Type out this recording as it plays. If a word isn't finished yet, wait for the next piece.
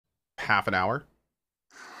half an hour.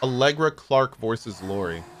 Allegra Clark voices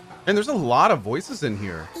Lori. And there's a lot of voices in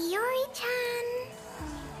here. Yuri-chan.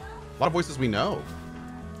 A lot of voices we know.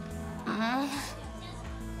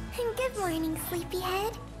 Good morning,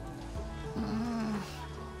 sleepyhead.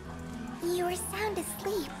 You were sound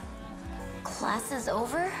asleep. Class is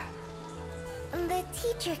over? The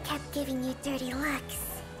teacher kept giving you dirty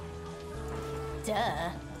looks. Duh.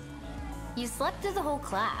 You slept through the whole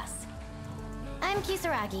class. I'm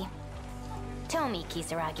Kisaragi. Tomi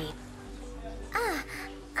Kisaragi. Ah,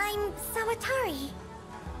 I'm Sawatari.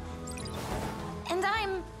 And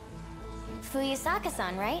I'm...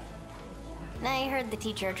 Fuyusaka-san, right? I heard the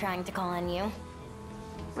teacher trying to call on you.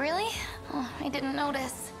 Really? Oh, I didn't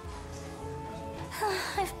notice.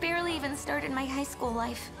 I've barely even started my high school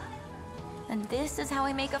life. And this is how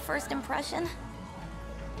I make a first impression?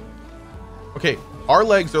 Okay, our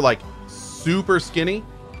legs are like super skinny.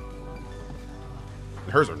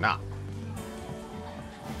 And hers are not.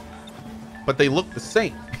 But they look the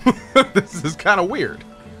same. This is kind of weird.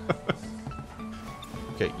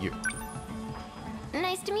 Okay, you.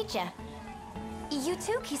 Nice to meet ya. You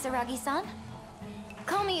too, Kisaragi-san.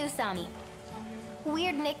 Call me Usami.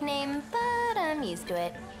 Weird nickname, but I'm used to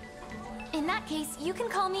it. In that case, you can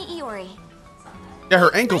call me Iori. Yeah,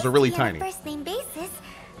 her ankles are really Nice to be tiny. on a first name basis.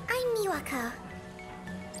 I'm Miwako.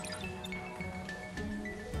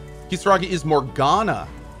 Kisaragi is Morgana.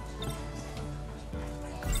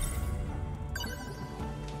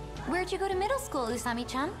 Where'd you go to middle school,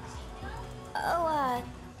 Usami-chan? Oh,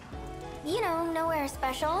 you know, nowhere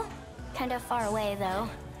special. Kind of far away, though.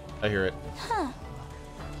 I hear it. Huh.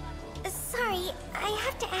 Sorry, I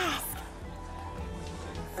have to ask.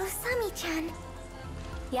 Usami-chan,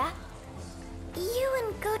 Yeah? you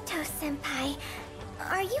and Goto-senpai,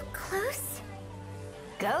 are you close?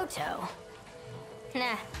 Goto?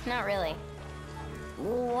 Nah, not really.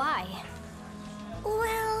 Why?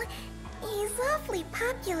 Well, he's awfully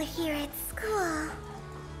popular here at school.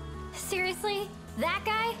 Seriously? That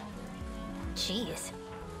guy? Jeez.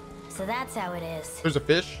 So that's how it is. There's a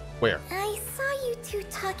fish? Where? I saw you two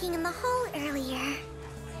talking in the hall earlier.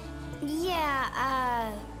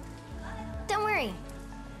 Yeah, don't worry.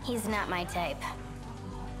 He's not my type.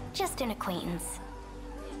 Just an acquaintance.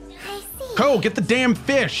 I see. Cohh, get the damn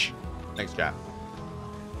fish! Thanks, chat.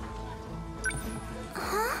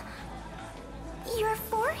 Huh? Your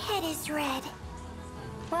forehead is red.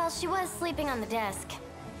 Well, she was sleeping on the desk.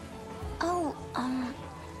 Oh,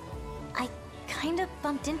 I kind of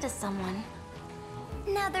bumped into someone.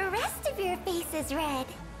 Now the rest of your face is red.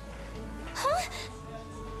 Huh?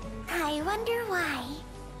 I wonder why.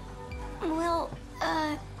 Well,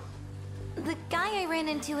 the guy I ran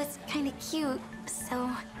into is kind of cute, so...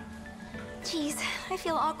 Jeez, I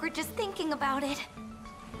feel awkward just thinking about it.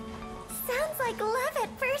 Sounds like love at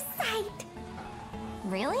first sight.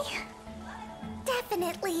 Really?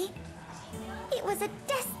 Definitely. It was a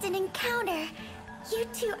destined encounter. You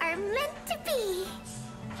two are meant to be.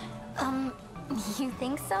 You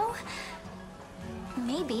think so?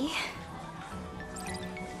 Maybe.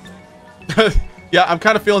 Yeah, I'm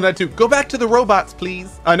kind of feeling that too. Go back to the robots,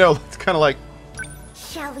 please. I know, it's kind of like...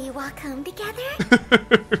 Shall we walk home together?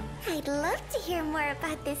 I'd love to hear more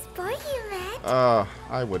about this boy you met.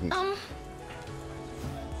 I wouldn't.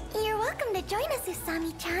 You're welcome to join us,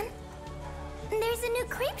 Usami-chan. There's a new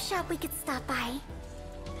crepe shop we could stop by.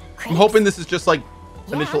 I'm hoping this is just like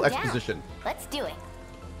initial I'm down. exposition. Let's do it.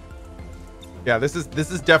 Yeah, this is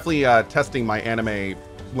definitely testing my anime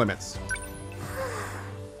limits.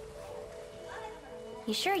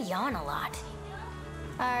 You sure yawn a lot.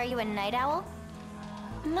 Are you a night owl?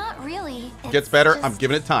 Not really. Gets better. I'm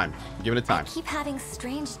giving it time. I'm giving it I time. keep having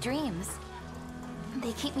strange dreams.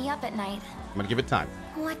 They keep me up at night. I'm gonna give it time.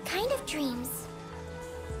 What kind of dreams?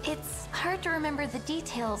 It's hard to remember the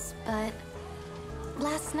details, but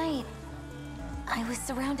last night I was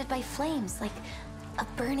surrounded by flames, like a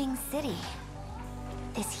burning city.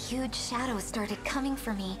 This huge shadow started coming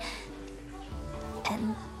for me,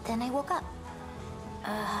 and then I woke up.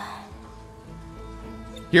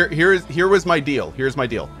 Here was my deal. Here's my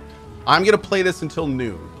deal. I'm gonna play this until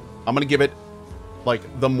noon. I'm gonna give it like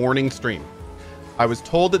the morning stream. I was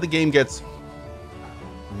told that the game gets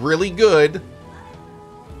really good,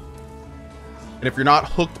 and if you're not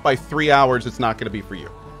hooked by 3 hours, it's not gonna be for you.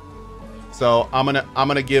 So I'm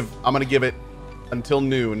gonna give it until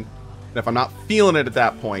noon, and if I'm not feeling it at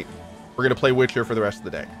that point, we're gonna play Witcher for the rest of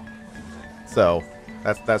the day. So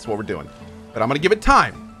that's what we're doing. But I'm gonna give it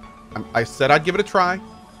time. I said I'd give it a try.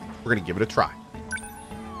 We're gonna give it a try.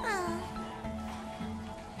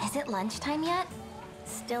 Is it lunchtime yet?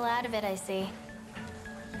 Still out of it, I see.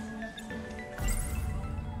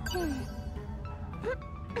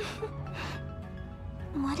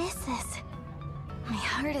 What is this? My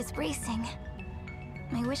heart is racing.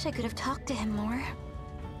 I wish I could have talked to him more.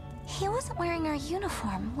 He wasn't wearing our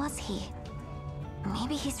uniform, was he?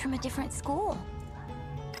 Maybe he's from a different school.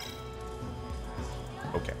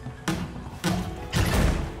 Okay.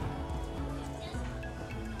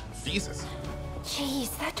 Jesus.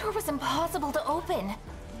 Jeez, that door was impossible to open.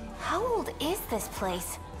 How old is this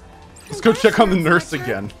place? Let's go check on the nurse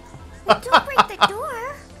again. Don't break the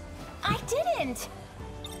door. I didn't!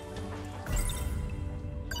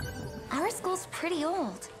 Our school's pretty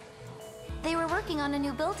old. They were working on a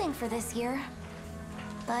new building for this year.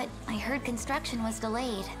 But I heard construction was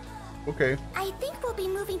delayed. Okay. I think we'll be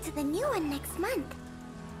moving to the new one next month.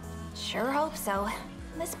 Sure hope so.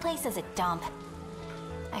 This place is a dump.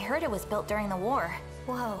 I heard it was built during the war.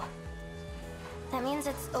 Whoa. That means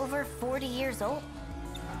it's over 40 years old.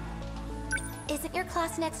 Isn't your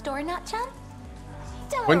class next door, Nut-chan?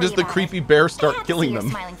 Don't When worry does the about creepy it. bear I start have to killing see your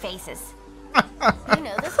them? smiling faces. You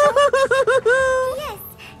know this girl? Yes,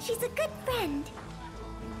 she's a good friend.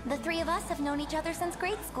 The three of us have known each other since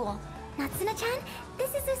grade school. Natsuna-chan,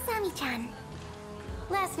 this is Usami-chan.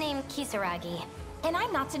 Last name Kisaragi. And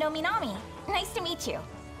I'm Natsuno Minami. Nice to meet you.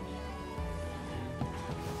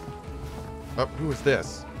 Oh, who is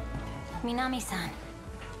this? Minami-san.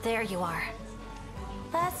 There you are.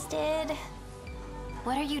 Busted.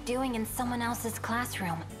 What are you doing in someone else's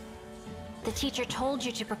classroom? The teacher told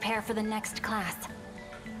you to prepare for the next class.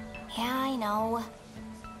 Yeah, I know.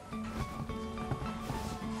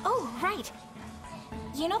 Oh, right.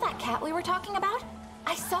 You know that cat we were talking about?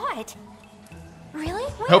 I saw it. Really?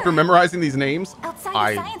 Where? Hope you're memorizing these names.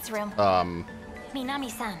 Outside the science room.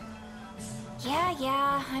 Minami-san.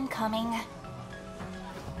 Yeah, I'm coming.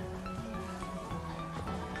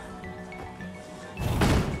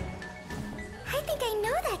 I think I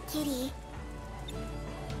know that kitty.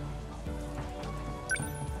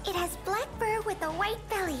 It has black fur with a white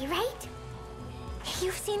belly, right?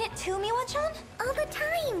 You've seen it too, Miwa-chan? All the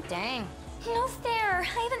time. Dang. No fair. I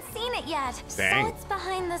haven't seen it yet. Dang. So it's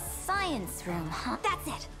behind the science room, huh? That's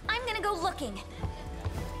it. I'm gonna go looking.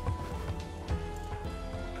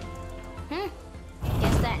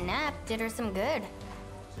 Guess that nap did her some good.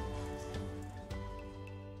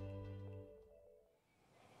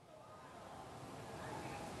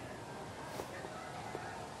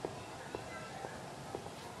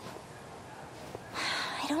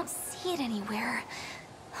 I don't see it anywhere.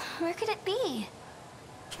 Where could it be?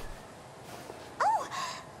 Oh!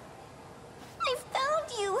 I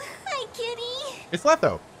found you! Hi, kitty! It's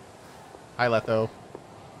Letho. Hi, Letho.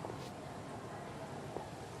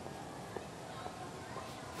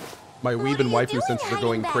 My weeb and What are you waifu doing senses are hiding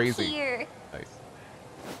going back crazy. here? Nice.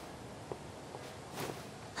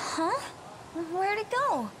 Huh? Where'd it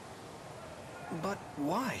go? But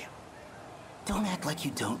why? Don't act like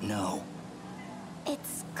you don't know.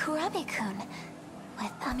 It's Kurabe-kun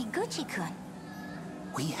with Amiguchi-kun.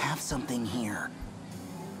 We have something here.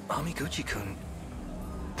 Amiguchi-kun,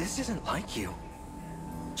 this isn't like you.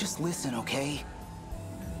 Just listen, okay?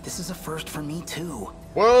 This is a first for me, too.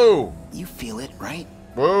 Whoa! You feel it, right?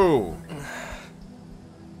 Whoa!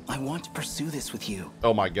 I want to pursue this with you.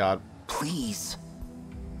 Oh my god. Please.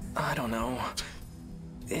 I don't know.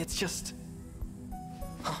 It's just...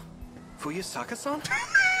 Fuyusaka-san?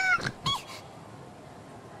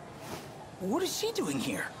 What is she doing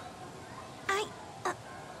here?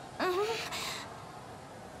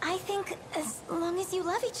 I think as long as you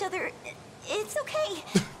love each other, it's okay.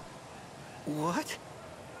 What?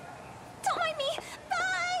 Don't mind me.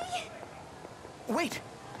 Bye! Wait!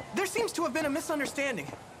 There seems to have been a misunderstanding.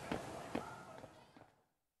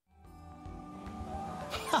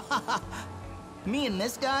 Me and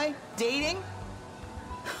this guy? Dating?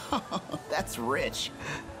 That's rich.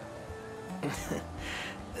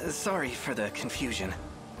 Sorry for the confusion.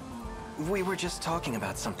 We were just talking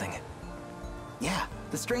about something. Yeah,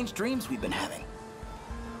 the strange dreams we've been having.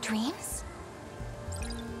 Dreams?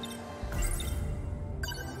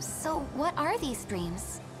 So what are these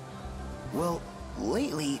dreams? Well,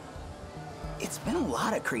 lately, it's been a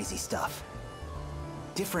lot of crazy stuff.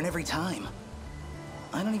 Different every time.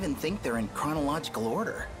 I don't even think they're in chronological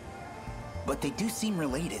order. But they do seem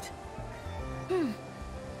related.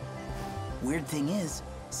 Weird thing is,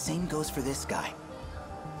 same goes for this guy.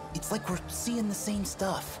 It's like we're seeing the same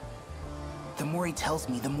stuff. The more he tells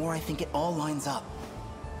me, the more I think it all lines up.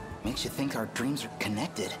 Makes you think our dreams are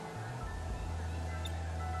connected.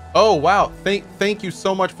 Oh wow! Thank you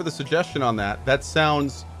so much for the suggestion on that. That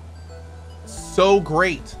sounds so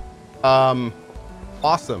great.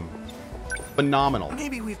 Awesome. Phenomenal.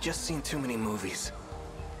 Maybe we've just seen too many movies.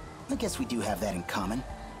 I guess we do have that in common.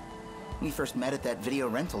 We first met at that video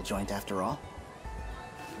rental joint after all.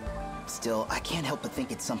 Still, I can't help but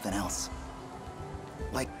think it's something else.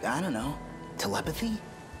 Like, I don't know, telepathy?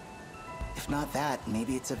 If not that,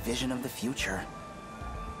 maybe it's a vision of the future.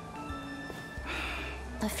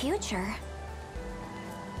 The future?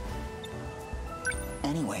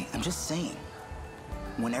 Anyway, I'm just saying.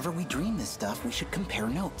 Whenever we dream this stuff, we should compare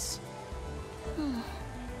notes.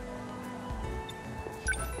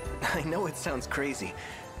 I know it sounds crazy.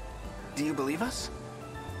 Do you believe us?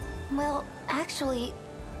 Well, actually,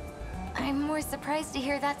 I'm more surprised to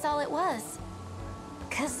hear that's all it was.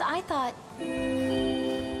 'Cause I thought...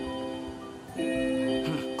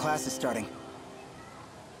 Class is starting.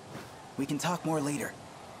 We can talk more later.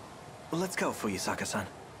 Let's go, Fuyusaka-san.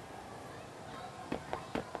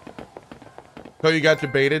 So you got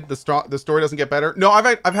debated? The story doesn't get better? No, I've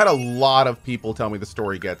had a lot of people tell me the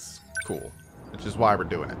story gets cool, which is why we're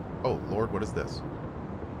doing it. Oh Lord, what is this?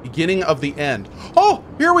 Beginning of the end. Oh,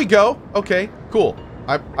 here we go. Okay, cool.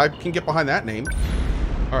 I can get behind that name.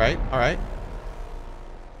 All right, all right.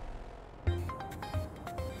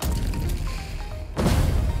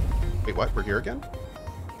 Wait, what? We're here again?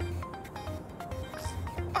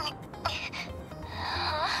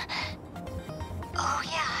 Oh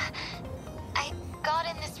yeah, I got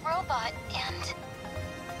in this robot and...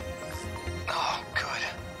 Oh,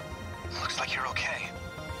 good. Looks like you're okay.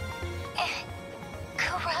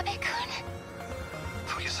 Kurabe-kun?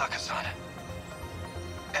 Fuyusaka-san,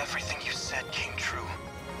 everything you said came true.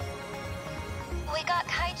 We got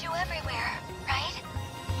kaiju everywhere, right?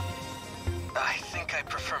 I think I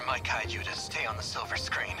prefer my kaiju to stay on the silver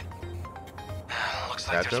screen. Looks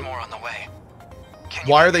like Gotcha. there's more on the way. Can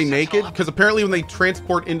you Why make are they the naked? Sentinel up? Because apparently when they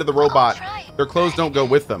transport into the robot, try. their clothes don't go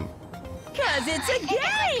with them. Cause it's a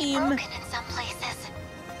game! Broken in some places.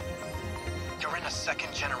 You're in a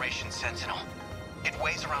second-generation Sentinel. It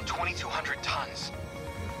weighs around 2,200 tons.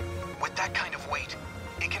 With that kind of weight,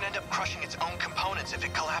 it can end up crushing its own components if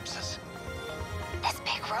it collapses. This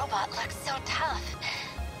big robot looks so tough.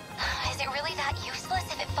 Is it really that useless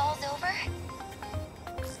if it falls over?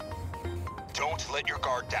 Don't let your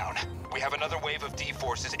guard down. We have another wave of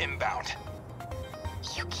D-forces inbound.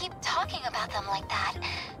 You keep talking about them like that.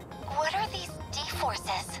 What are these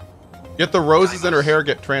D-forces? Yet the roses in her hair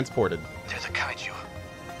get transported. They're the kaiju.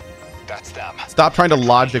 That's them. Stop trying to They're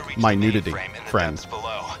logic reach my the nudity, mainframe in the friend. depths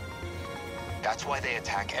below. That's why they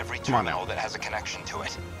attack every Come on now. terminal that has a connection to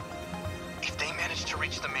it. If they manage to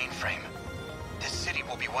reach the mainframe, this city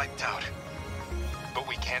will be wiped out. But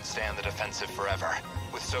we can't stay on the defensive forever.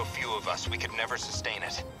 With so few of us, we could never sustain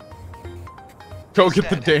it. Go get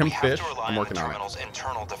the Instead, damn we have fish. to rely I'm on working the on it. terminal's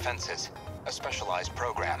internal defenses, a specialized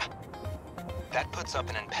program. That puts up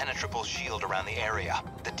an impenetrable shield around the area.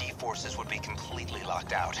 The D-forces would be completely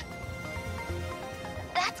locked out.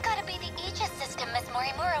 That's gotta be the Aegis system Miss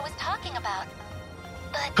Morimura was talking about.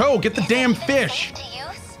 But Cohh, get the is it damn even fish! safe to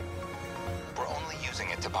use? We're only using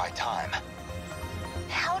it to buy time.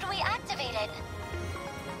 How do we activate it?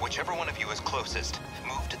 Whichever one of you is closest,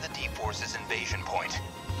 move to the D-forces invasion point.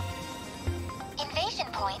 Invasion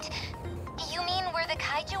point? You mean where the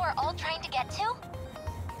kaiju are all trying to get to?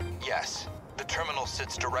 Yes, the terminal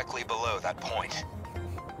sits directly below that point.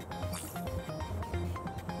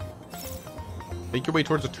 Make your way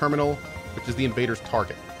towards the terminal, which is the invader's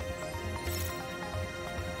target.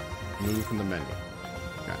 Move from the menu.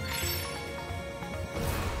 Okay.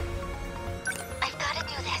 I've gotta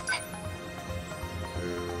do this.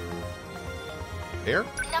 There?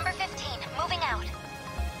 Number 15, moving out.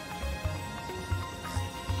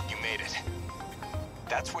 You made it.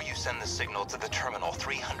 That's where you send the signal to the terminal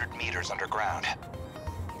 300 meters underground.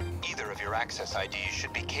 Either of your access IDs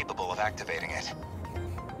should be capable of activating it.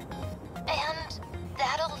 And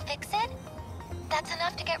that'll fix it? That's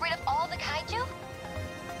enough to get rid of all the kaiju?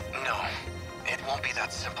 No, it won't be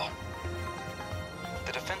that simple.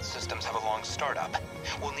 The defense systems have a long startup.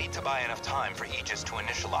 We'll need to buy enough time for Aegis to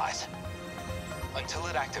initialize. Until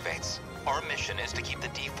it activates, our mission is to keep the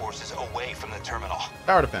D-forces away from the terminal.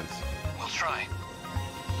 Tower defense. We'll try.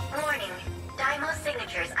 Warning. Daimos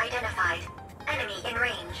signatures identified. Enemy in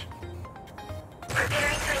range.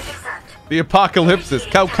 Preparing to intercept. The apocalypse.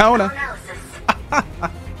 Cohhcona. Analysis.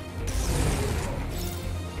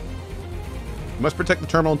 You must protect the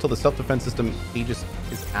terminal until the self-defense system Aegis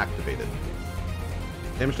is activated.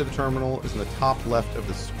 Damage to the terminal is in the top left of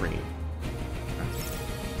the screen. Okay.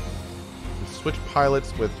 Switch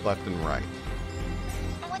pilots with left and right.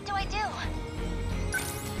 What do I do?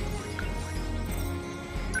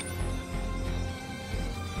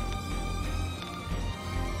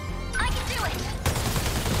 I can do it!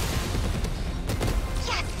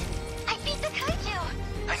 Yes!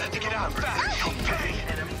 Get out fast. Okay.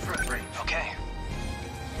 Enemy front range. Okay.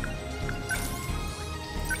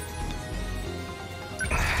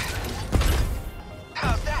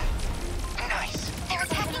 How's that? Nice. They're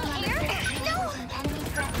attacking here? No! Enemy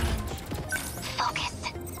front range. Focus.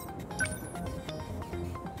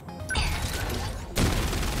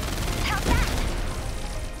 How's that?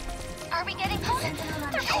 Are we getting close?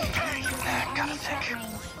 They're Okay. Gotta think.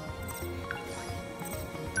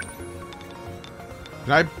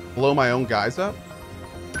 Can I blow my own guys up?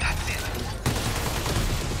 That's it.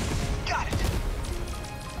 Got it.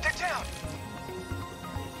 They're down.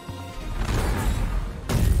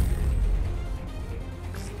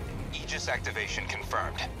 Aegis activation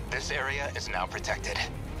confirmed. This area is now protected.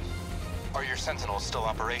 Are your Sentinels still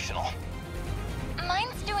operational?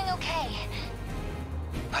 Mine's doing okay.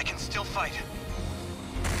 I can still fight.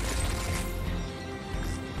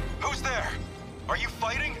 Who's there? Are you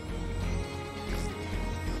fighting?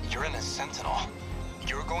 You're in a Sentinel.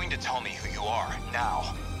 You're going to tell me who you are,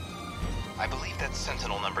 now. I believe that's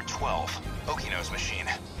Sentinel number 12, Okino's machine.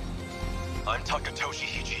 I'm Takatoshi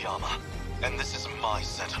Hijiyama, and this is my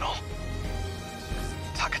Sentinel.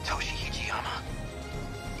 Takatoshi Hijiyama.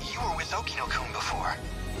 You were with Okino-kun before.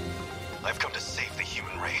 I've come to save the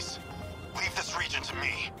human race. Leave this region to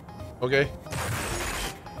me. Okay.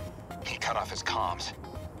 He cut off his comms.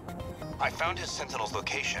 I found his Sentinel's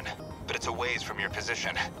location, but it's a ways from your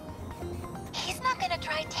position. He's not gonna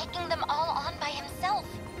try taking them all on by himself,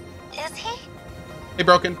 is he? Hey,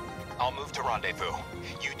 Broken. I'll move to rendezvous.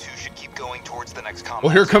 You two should keep going towards the next combat.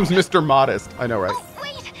 Well, here comes zone. Mr. Modest. I know, right? Oh,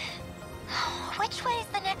 wait! Which way is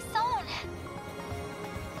the next zone?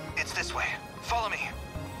 It's this way. Follow me.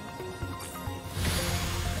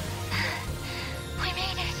 We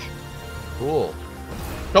made it. Cool.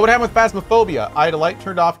 So what happened with Phasmophobia? I had a light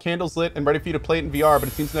turned off, candles lit, and ready for you to play it in VR, but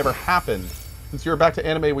it seems to never happened. Since you're back to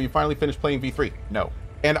anime, will you finally finish playing V3? No.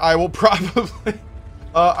 And I will probably...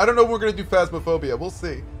 I don't know when we're going to do Phasmophobia. We'll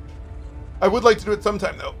see. I would like to do it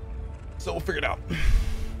sometime, though. So we'll figure it out.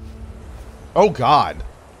 Oh, God.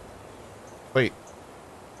 Wait.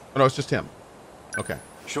 Oh, no, it's just him. Okay.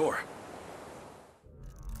 Sure.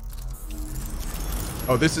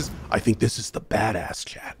 Oh, this is... I think this is the badass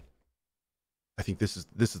chat. I think this is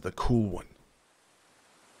the cool one.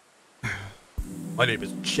 My name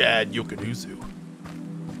is Chad Yokonuzu.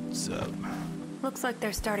 So... Looks like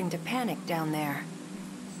they're starting to panic down there.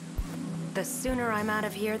 The sooner I'm out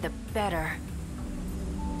of here, the better.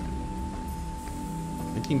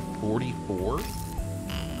 1944?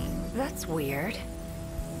 That's weird.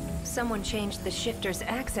 Someone changed the shifter's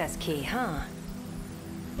access key, huh?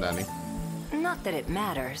 Nani? Not that it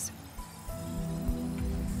matters.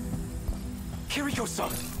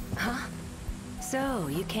 Kiriko-san! Huh? So,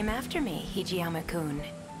 you came after me, Hijiyama-kun.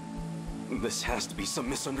 This has to be some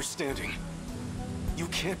misunderstanding. You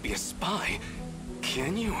can't be a spy,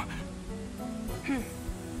 can you?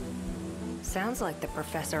 Sounds like the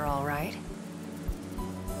professor, all right.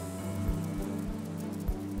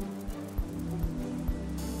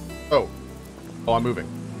 Oh. Oh, I'm moving.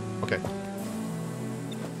 Okay.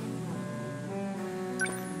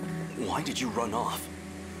 Why did you run off?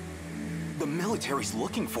 The military's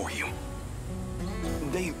looking for you.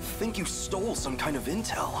 They think you stole some kind of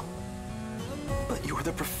intel. But you're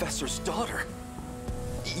the professor's daughter.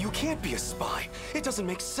 You can't be a spy. It doesn't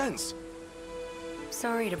make sense.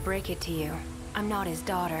 Sorry to break it to you. I'm not his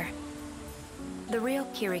daughter. The real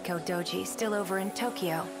Kiriko Doji's still over in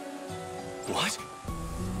Tokyo. What?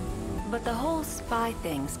 But the whole spy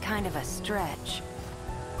thing's kind of a stretch.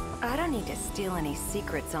 I don't need to steal any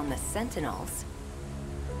secrets on the Sentinels.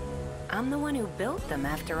 I'm the one who built them,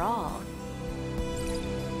 after all.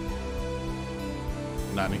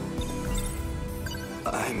 Nani?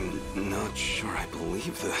 I'm not sure I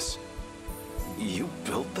believe this. You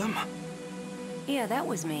built them? Yeah, that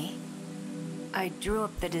was me. I drew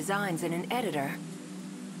up the designs in an editor.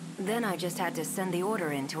 Then I just had to send the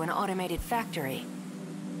order in to an automated factory.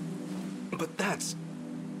 But that's...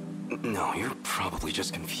 No, you're probably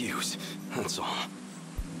just confused. That's all.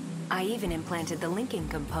 I even implanted the linking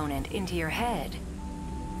component into your head.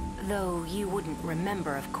 Though you wouldn't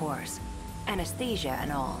remember, of course. Anesthesia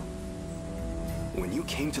and all. When you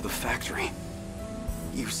came to the factory,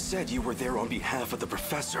 you said you were there on behalf of the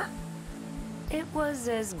professor. It was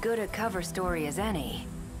as good a cover story as any.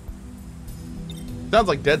 Sounds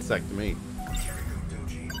like DedSec to me.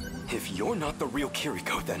 If you're not the real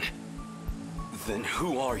Kiriko, then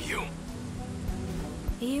who are you?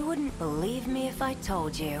 You wouldn't believe me if I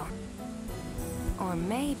told you. Or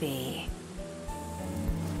maybe...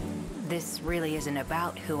 this really isn't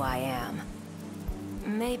about who I am.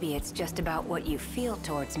 Maybe it's just about what you feel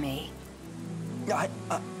towards me.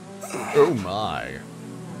 Oh my.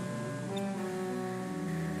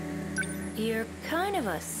 You're kind of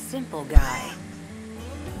a simple guy.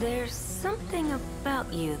 There's something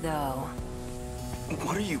about you, though.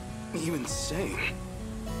 What are you even saying?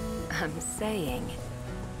 I'm saying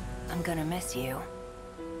I'm gonna miss you.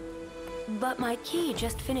 But my key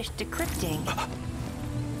just finished decrypting.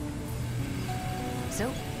 So,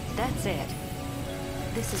 that's it.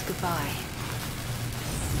 This is goodbye.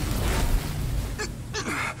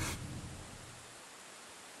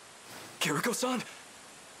 Kiriko-san?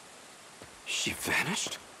 She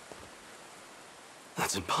vanished?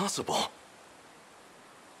 That's impossible.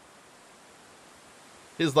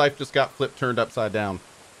 His life just got turned upside down.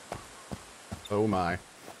 Oh my.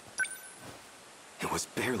 It was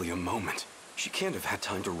barely a moment. She can't have had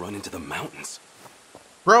time to run into the mountains.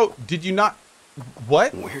 Bro, did you not...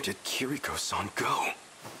 What? Where did Kiriko-san go?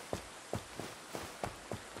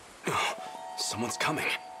 Oh, someone's coming.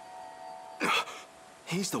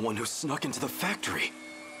 He's the one who snuck into the factory.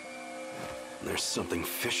 There's something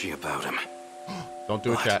fishy about him. Don't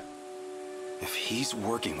do it, chat. If he's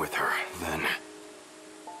working with her, then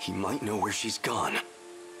he might know where she's gone.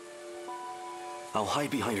 I'll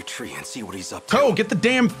hide behind a tree and see what he's up to. Cohh, get the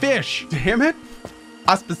damn fish! Damn it!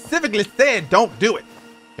 I specifically said don't do it.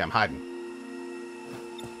 Okay, I'm hiding.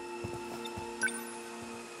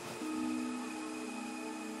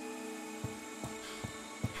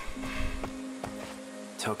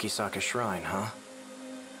 Tokisaka Shrine, huh?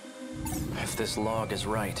 If this log is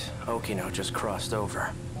right, Okino just crossed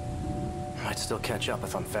over. Might still catch up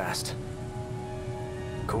if I'm fast.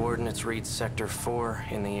 Coordinates read Sector 4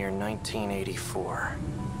 in the year 1984.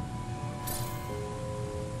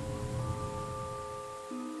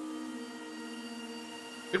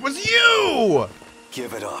 It was you!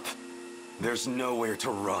 Give it up. There's nowhere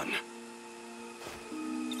to run.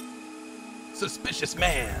 Suspicious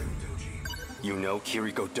man. You know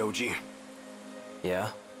Kiriko Doji?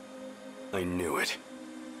 Yeah? I knew it.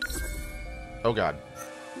 Oh god.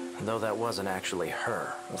 Though that wasn't actually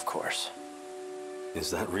her, of course.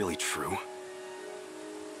 Is that really true?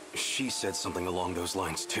 She said something along those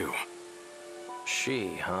lines too.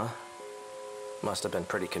 She, huh? Must have been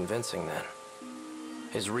pretty convincing then.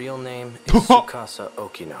 His real name is Tsukasa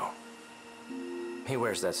Okino. He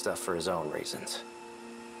wears that stuff for his own reasons.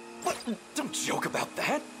 What? Don't joke about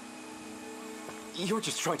that! You're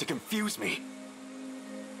just trying to confuse me.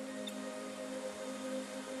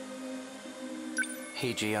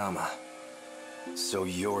 Hijiyama. So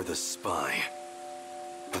you're the spy.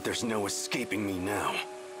 But there's no escaping me now.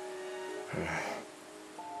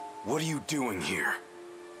 What are you doing here?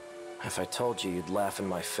 If I told you, you'd laugh in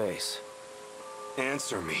my face.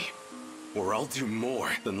 Answer me, or I'll do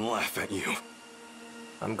more than laugh at you.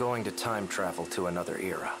 I'm going to time travel to another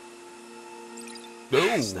era. No.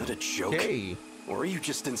 Is that a joke? Okay. Or are you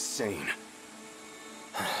just insane?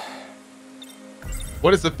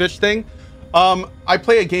 What is the fish thing? I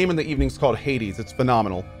play a game in the evenings called Hades. It's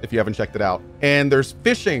phenomenal if you haven't checked it out. And there's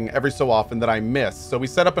fishing every so often that I miss. So we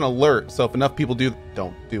set up an alert. So if enough people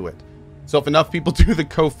don't do it. So if enough people do the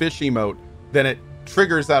Cohh fish emote, then it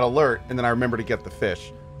triggers that alert, and then I remember to get the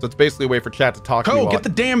fish. So it's basically a way for chat to talk to me. Cohh, get the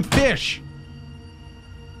damn fish!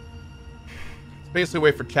 It's basically a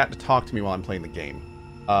way for chat to talk to me while I'm playing the game.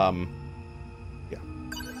 Yeah.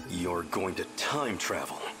 You're going to time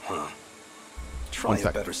travel, huh? Try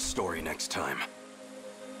a better story next time.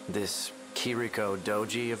 This Kiriko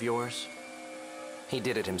Doji of yours? He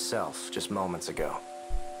did it himself just moments ago.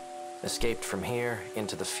 Escaped from here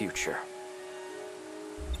into the future.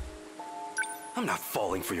 I'm not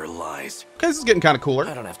falling for your lies. Okay, this is getting kind of cooler.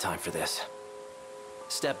 I don't have time for this.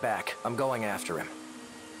 Step back. I'm going after him.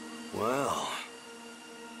 Well,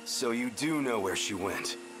 so you do know where she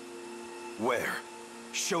went. Where?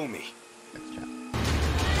 Show me. You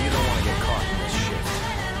don't want to get caught in this shit.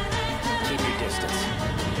 Keep your distance.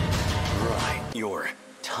 Right. Your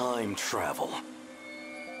time travel.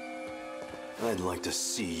 I'd like to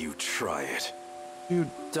see you try it. Dude,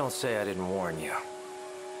 don't say I didn't warn you.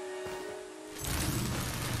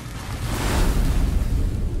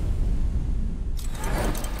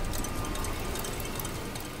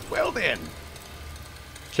 Well then.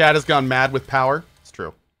 Chad has gone mad with power. It's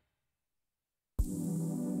true.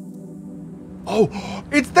 Oh,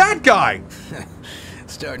 it's that guy!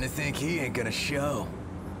 Starting to think he ain't gonna show.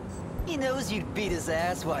 He knows you'd beat his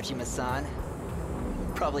ass, Wachima-san.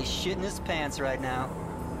 Probably shitting his pants right now.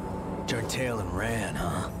 Turned tail and ran,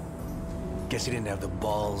 huh? Guess he didn't have the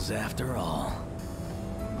balls after all.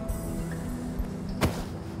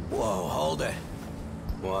 Whoa, hold it.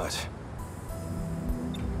 What?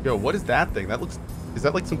 Yo, what is that thing? That looks... Is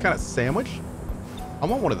that like some kind of sandwich? I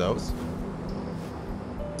want one of those.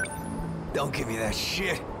 Don't give me that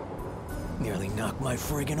shit. Nearly knocked my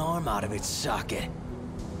friggin' arm out of its socket.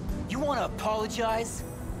 You wanna apologize?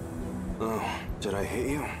 Oh, did I hit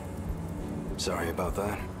you? Sorry about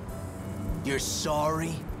that. You're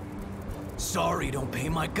sorry? Sorry you don't pay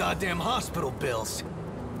my goddamn hospital bills.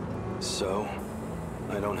 So,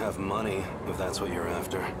 I don't have money, if that's what you're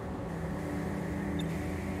after.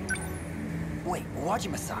 Wait,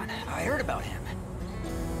 Wajima-san, I heard about him.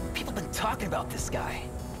 People been talking about this guy.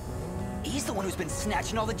 He's the one who's been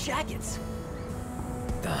snatching all the jackets.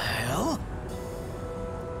 The hell?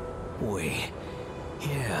 Wait,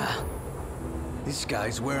 yeah. This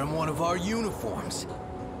guy's wearing one of our uniforms.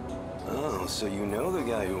 Oh, so you know the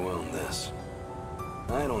guy who owned this.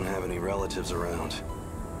 I don't have any relatives around.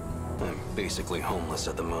 I'm basically homeless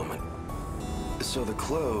at the moment. So the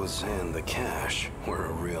clothes and the cash were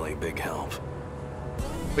a really big help.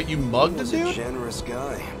 But you mugged the dude? He was a generous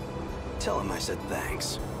guy. Tell him I said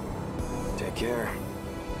thanks. Take care.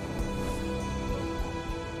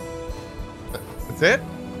 That's it?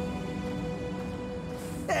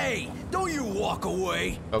 Hey, don't you walk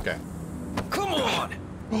away. Okay. Come on!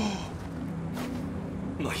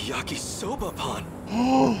 My yakisoba-pan.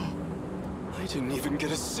 I didn't even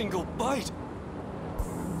get a single bite.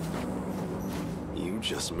 You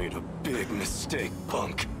just made a big mistake,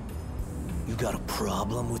 punk. You got a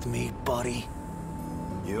problem with me, buddy?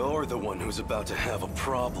 You're the one who's about to have a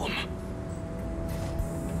problem.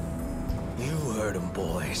 You heard him,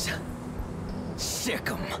 boys. Sick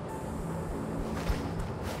 'em.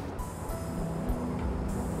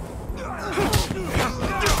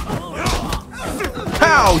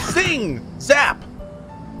 Pow! Sing! Zap!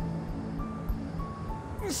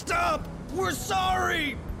 Stop! We're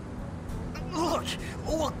sorry! Look,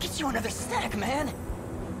 we'll get you another snack, man.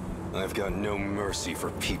 I've got no mercy for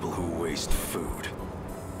people who waste food.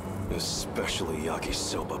 Especially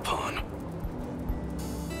yakisoba-pan.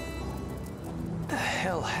 The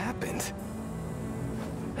hell happened?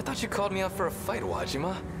 I thought you called me out for a fight,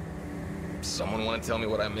 Wajima. Someone want to tell me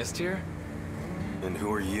what I missed here? And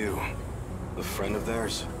who are you? A friend of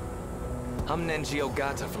theirs? I'm Nenji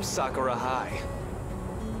Ogata from Sakura High.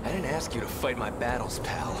 I didn't ask you to fight my battles,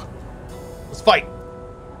 pal. Let's fight!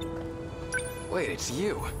 Wait, it's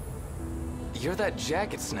you. You're that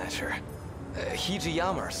jacket snatcher.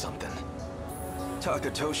 Hijiyama or something.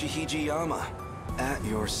 Takatoshi Hijiyama. At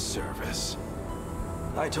your service.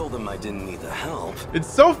 I told him I didn't need the help.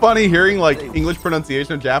 It's so funny hearing like English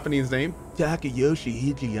pronunciation of Japanese name.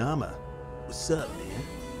 Takayoshi Hijiyama. What's up, man?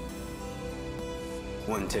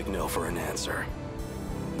 Wouldn't take no for an answer.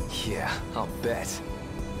 Yeah, I'll bet.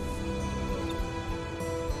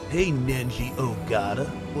 Hey, Nenji Ogata.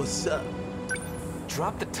 What's up?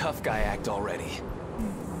 Drop the tough guy act already.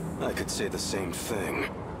 I could say the same thing.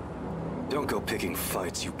 Don't go picking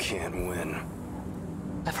fights you can't win.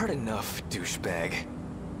 I've heard enough, douchebag.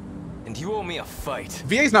 And you owe me a fight.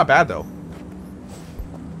 VA's not bad though.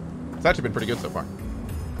 It's actually been pretty good so far.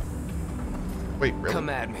 Wait, really? Come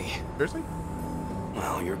at me. Seriously?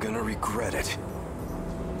 Well, you're gonna regret it.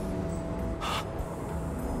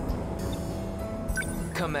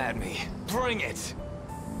 Come at me. Bring it.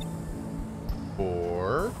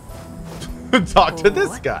 Or talk to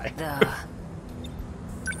this guy.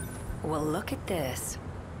 Well, look at this.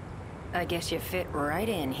 I guess you fit right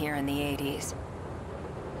in here in the 80s.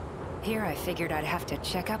 Here I figured I'd have to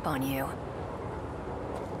check up on you.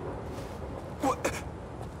 What?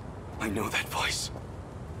 I know that voice.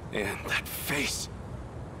 And that face.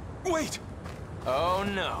 Wait! Oh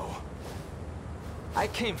no. I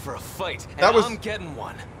came for a fight, and That was... I'm getting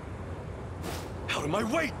one. Out of my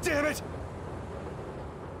way, damn it!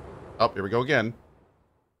 Oh, here we go again.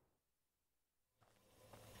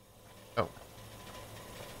 Oh.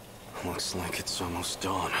 Looks like it's almost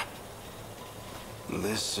dawn.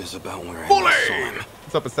 This is about where I Bully! last saw him.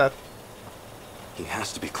 What's up with Seth? He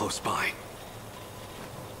has to be close by.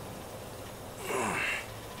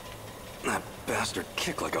 That bastard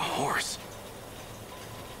kicked like a horse.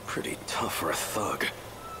 Pretty tough for a thug.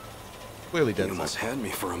 Clearly dead. You almost had me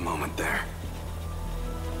for a moment there.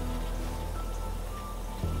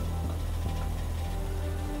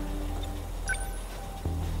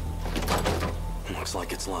 Looks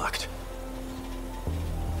like it's locked.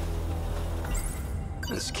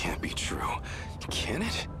 This can't be true. Can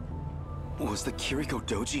it? Was the Kiriko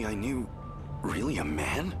Doji I knew really a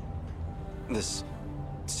man? This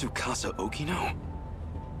Tsukasa Okino?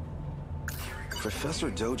 Professor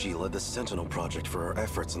Doji led the Sentinel project for our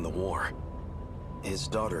efforts in the war. His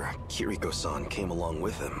daughter, Kiriko-san, came along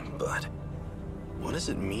with him, but What does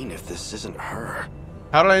it mean if this isn't her?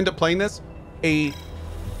 How did I end up playing this? A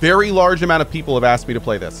very large amount of people have asked me to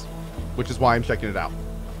play this, which is why I'm checking it out.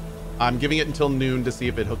 I'm giving it until noon to see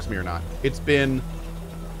if it hooks me or not. It's been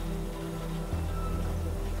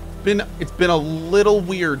a little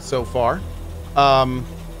weird so far.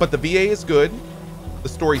 But the VA is good. The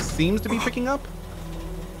story seems to be picking up.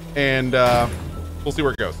 And we'll see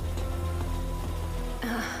where it goes.